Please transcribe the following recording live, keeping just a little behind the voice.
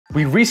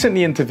We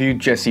recently interviewed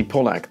Jesse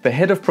Pollak, the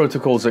head of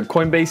protocols at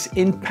Coinbase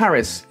in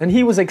Paris, and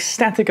he was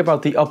ecstatic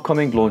about the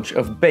upcoming launch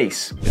of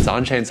Base. It's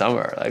Onchain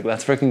Summer, like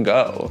let's freaking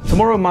go.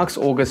 Tomorrow marks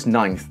August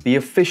 9th, the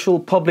official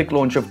public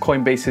launch of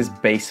Coinbase's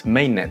Base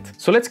Mainnet.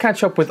 So let's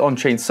catch up with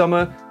Onchain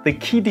Summer, the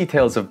key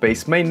details of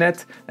Base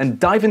Mainnet, and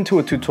dive into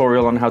a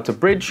tutorial on how to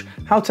bridge,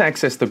 how to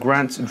access the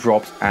grants,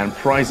 drops, and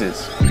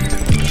prizes.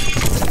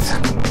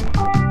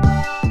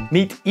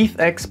 Meet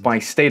ETHX by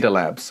Stader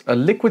Labs, a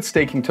liquid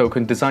staking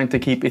token designed to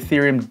keep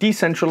Ethereum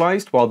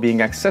decentralized while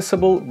being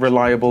accessible,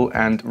 reliable,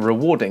 and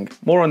rewarding.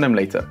 More on them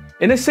later.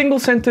 In a single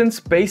sentence,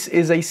 Base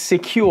is a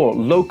secure,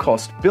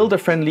 low-cost,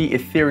 builder-friendly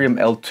Ethereum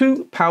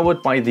L2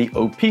 powered by the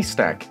OP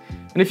stack.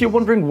 And if you're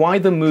wondering why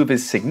the move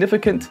is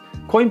significant,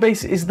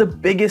 Coinbase is the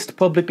biggest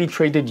publicly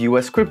traded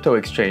US crypto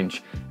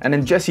exchange. And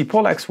in Jesse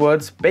Pollak's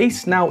words,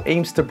 Base now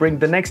aims to bring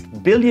the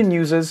next billion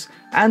users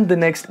and the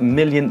next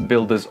million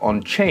builders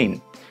on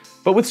chain.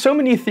 But with so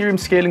many Ethereum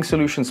scaling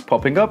solutions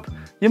popping up,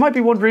 you might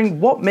be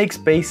wondering what makes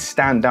Base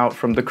stand out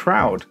from the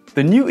crowd.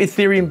 The new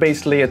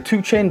Ethereum-based Layer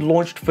 2 chain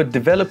launched for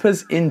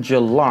developers in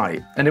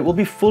July, and it will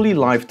be fully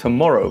live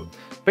tomorrow.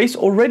 Base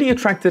already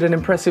attracted an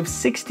impressive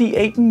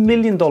 $68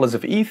 million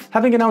of ETH,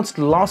 having announced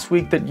last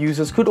week that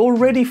users could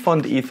already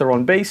fund Ether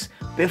on Base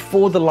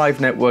before the live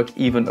network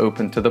even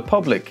opened to the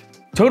public.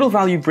 Total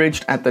value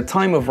bridged at the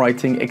time of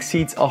writing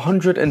exceeds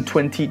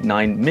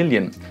 129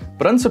 million.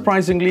 But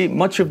unsurprisingly,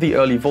 much of the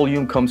early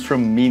volume comes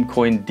from meme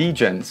coin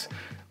degens.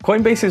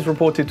 Coinbase is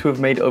reported to have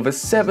made over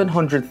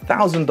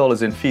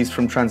 $700,000 in fees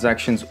from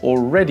transactions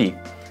already.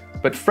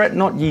 But fret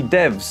not ye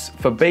devs,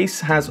 for Base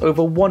has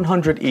over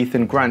 100 ETH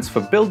in grants for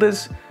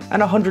builders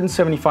and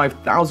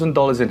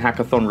 $175,000 in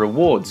hackathon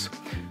rewards.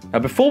 Now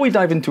before we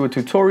dive into a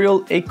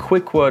tutorial, a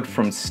quick word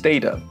from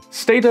Stader.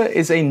 Stader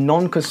is a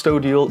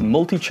non-custodial,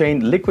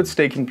 multi-chain liquid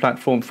staking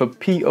platform for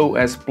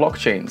POS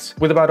blockchains.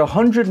 With about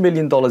 $100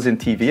 million in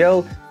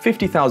TVL,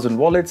 50,000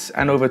 wallets,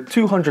 and over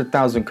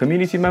 200,000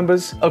 community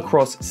members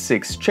across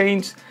 6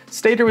 chains,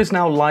 Stader is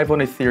now live on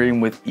Ethereum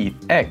with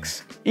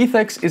ETHX.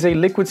 ETHX is a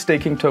liquid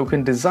staking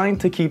token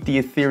designed to keep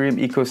the Ethereum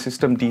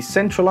ecosystem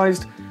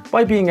decentralized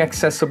by being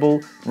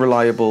accessible,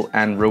 reliable,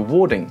 and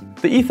rewarding.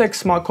 The ETHX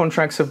smart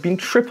contracts have been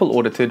triple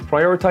audited,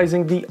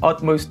 prioritizing the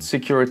utmost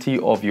security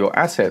of your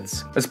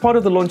assets. As part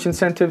of the launch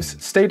incentives,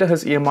 Stader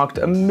has earmarked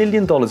 $1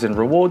 million in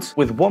rewards,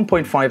 with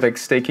 1.5x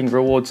staking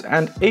rewards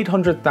and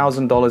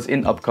 $800,000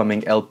 in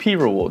upcoming LP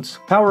rewards.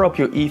 Power up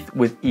your ETH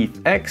with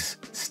ETHX,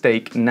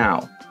 stake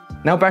now.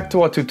 Now back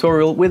to our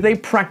tutorial with a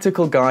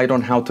practical guide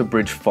on how to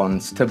bridge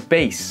funds to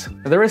Base.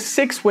 There are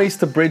 6 ways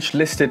to bridge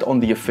listed on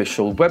the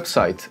official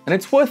website, and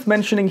it's worth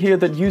mentioning here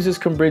that users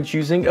can bridge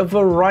using a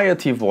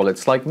variety of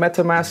wallets like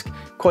MetaMask,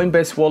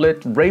 Coinbase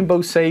Wallet,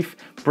 Rainbow Safe,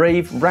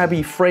 Brave,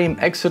 Rabby, Frame,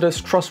 Exodus,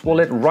 Trust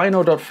Wallet,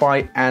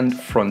 Rhino.fi, and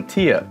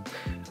Frontier.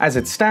 As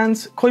it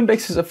stands,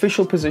 Coinbase's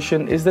official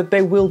position is that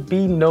there will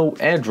be no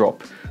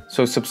airdrop,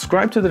 so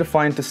subscribe to the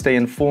Defiant to stay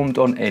informed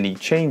on any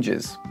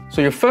changes.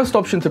 So your first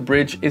option to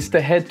bridge is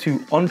to head to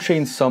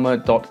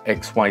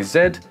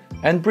onchainsummer.xyz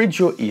and bridge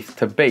your ETH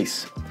to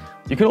Base.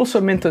 You can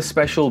also mint a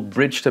special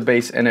bridge to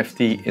Base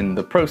NFT in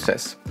the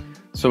process.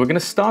 So we're going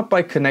to start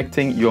by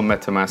connecting your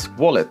MetaMask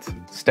wallet.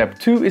 Step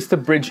 2 is to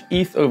bridge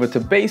ETH over to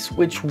Base,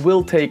 which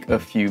will take a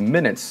few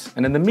minutes.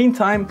 And in the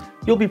meantime,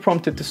 you'll be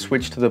prompted to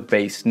switch to the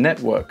Base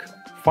network.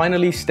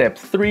 Finally, step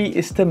 3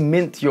 is to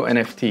mint your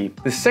NFT.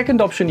 The second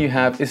option you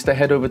have is to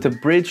head over to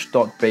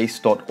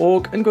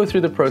bridge.base.org and go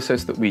through the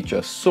process that we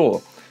just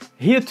saw.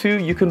 Here too,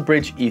 you can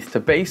bridge ETH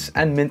to Base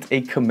and mint a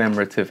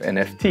commemorative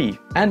NFT.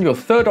 And your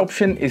third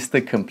option is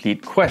to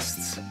complete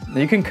quests. Now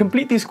you can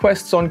complete these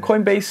quests on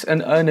Coinbase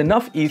and earn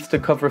enough ETH to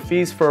cover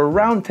fees for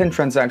around 10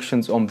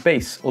 transactions on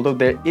Base, although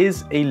there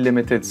is a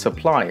limited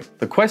supply.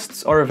 The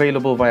quests are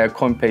available via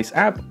Coinbase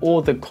app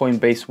or the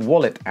Coinbase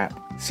Wallet app.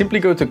 Simply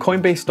go to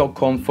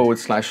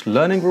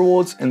coinbase.com/learning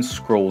rewards and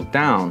scroll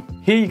down.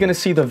 Here you're going to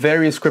see the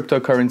various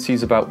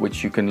cryptocurrencies about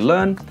which you can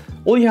learn.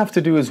 All you have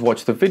to do is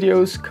watch the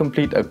videos,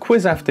 complete a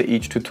quiz after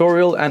each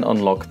tutorial, and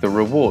unlock the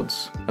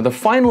rewards. And the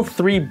final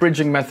 3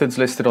 bridging methods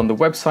listed on the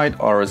website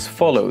are as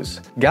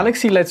follows.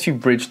 Galaxy lets you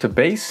bridge to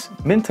Base,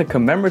 mint a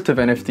commemorative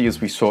NFT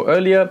as we saw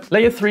earlier.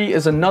 Layer 3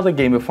 is another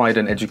gamified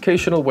and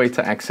educational way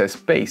to access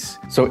Base.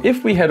 So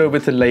if we head over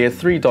to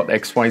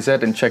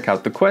layer3.xyz and check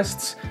out the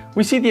quests,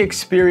 we see the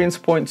experience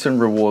points and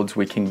rewards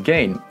we can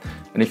gain.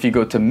 And if you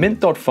go to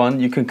mint.fun,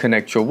 you can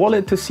connect your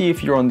wallet to see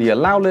if you're on the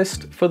allow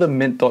list for the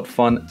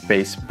mint.fun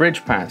Base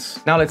Bridge Pass.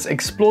 Now let's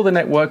explore the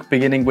network,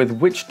 beginning with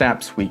which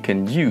dApps we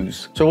can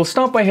use. So we'll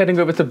start by heading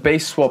over to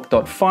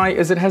baseswap.fi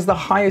as it has the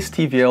highest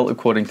TVL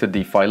according to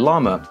DeFi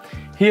Llama.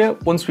 Here,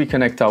 once we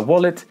connect our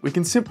wallet, we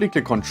can simply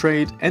click on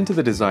trade, enter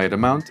the desired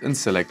amount, and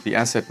select the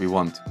asset we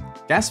want.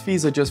 Gas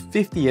fees are just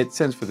 58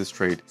 cents for this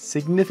trade,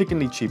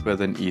 significantly cheaper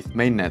than ETH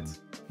mainnet.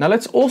 Now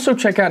let's also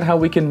check out how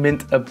we can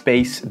mint a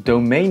Base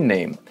domain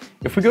name.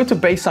 If we go to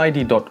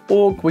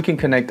baseid.org, we can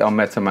connect our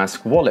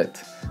MetaMask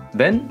wallet.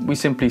 Then we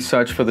simply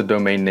search for the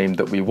domain name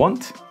that we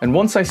want. And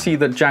once I see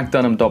that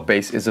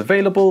jackdunham.base is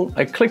available,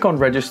 I click on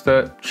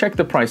register, check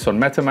the price on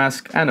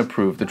MetaMask, and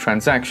approve the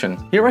transaction.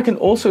 Here I can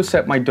also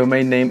set my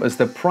domain name as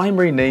the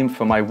primary name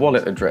for my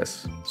wallet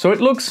address. So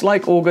it looks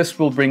like August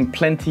will bring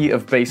plenty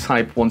of base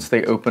hype once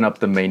they open up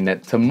the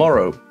mainnet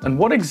tomorrow. And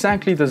what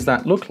exactly does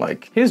that look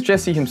like? Here's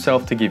Jesse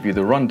himself to give you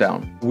the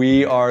rundown.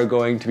 We are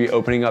going to be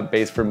opening up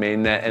base for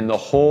mainnet, and the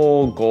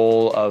whole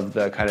goal of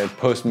the kind of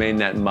post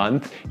mainnet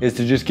month is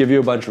to just give you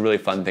a bunch of really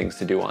fun things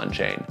to do on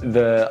chain.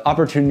 The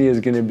opportunity is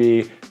going to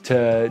be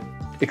to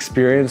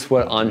experience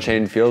what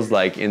on-chain feels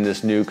like in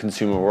this new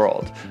consumer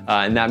world.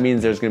 And that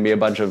means there's gonna be a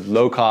bunch of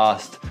low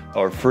cost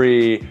or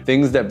free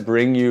things that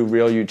bring you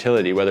real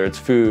utility, whether it's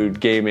food,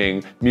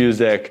 gaming,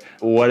 music,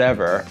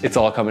 whatever, it's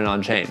all coming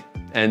on-chain.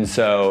 And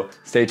so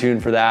stay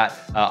tuned for that.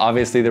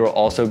 Obviously, there will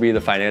also be the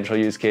financial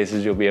use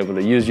cases. You'll be able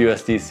to use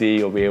USDC,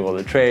 you'll be able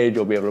to trade,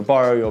 you'll be able to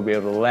borrow, you'll be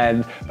able to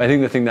lend. But I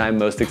think the thing that I'm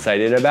most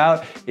excited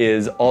about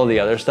is all the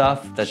other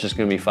stuff that's just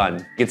gonna be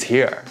fun. It's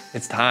here,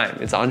 it's time,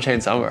 it's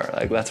Onchain Summer.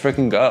 Like, let's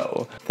freaking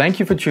go. Thank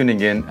you for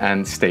tuning in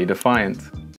and stay defiant.